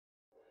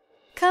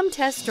Come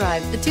test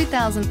drive the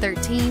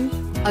 2013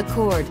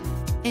 Accord.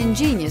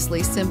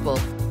 Ingeniously simple,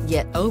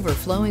 yet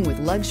overflowing with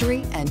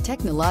luxury and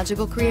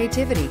technological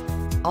creativity.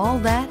 All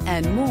that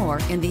and more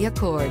in the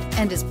Accord,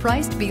 and is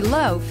priced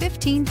below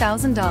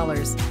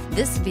 $15,000.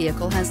 This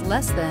vehicle has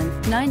less than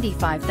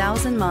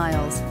 95,000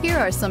 miles. Here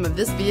are some of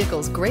this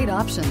vehicle's great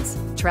options: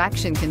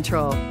 traction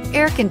control,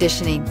 air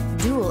conditioning,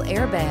 dual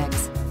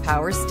airbags,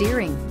 power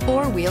steering,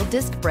 four-wheel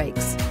disc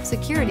brakes,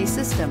 security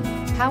system,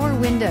 power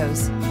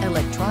windows,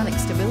 electronic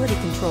stability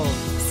control,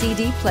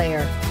 CD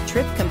player,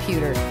 trip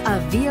computer. A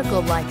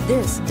vehicle like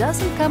this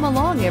doesn't come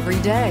along every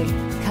day.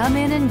 Come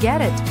in and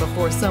get it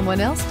before someone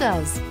else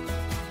does.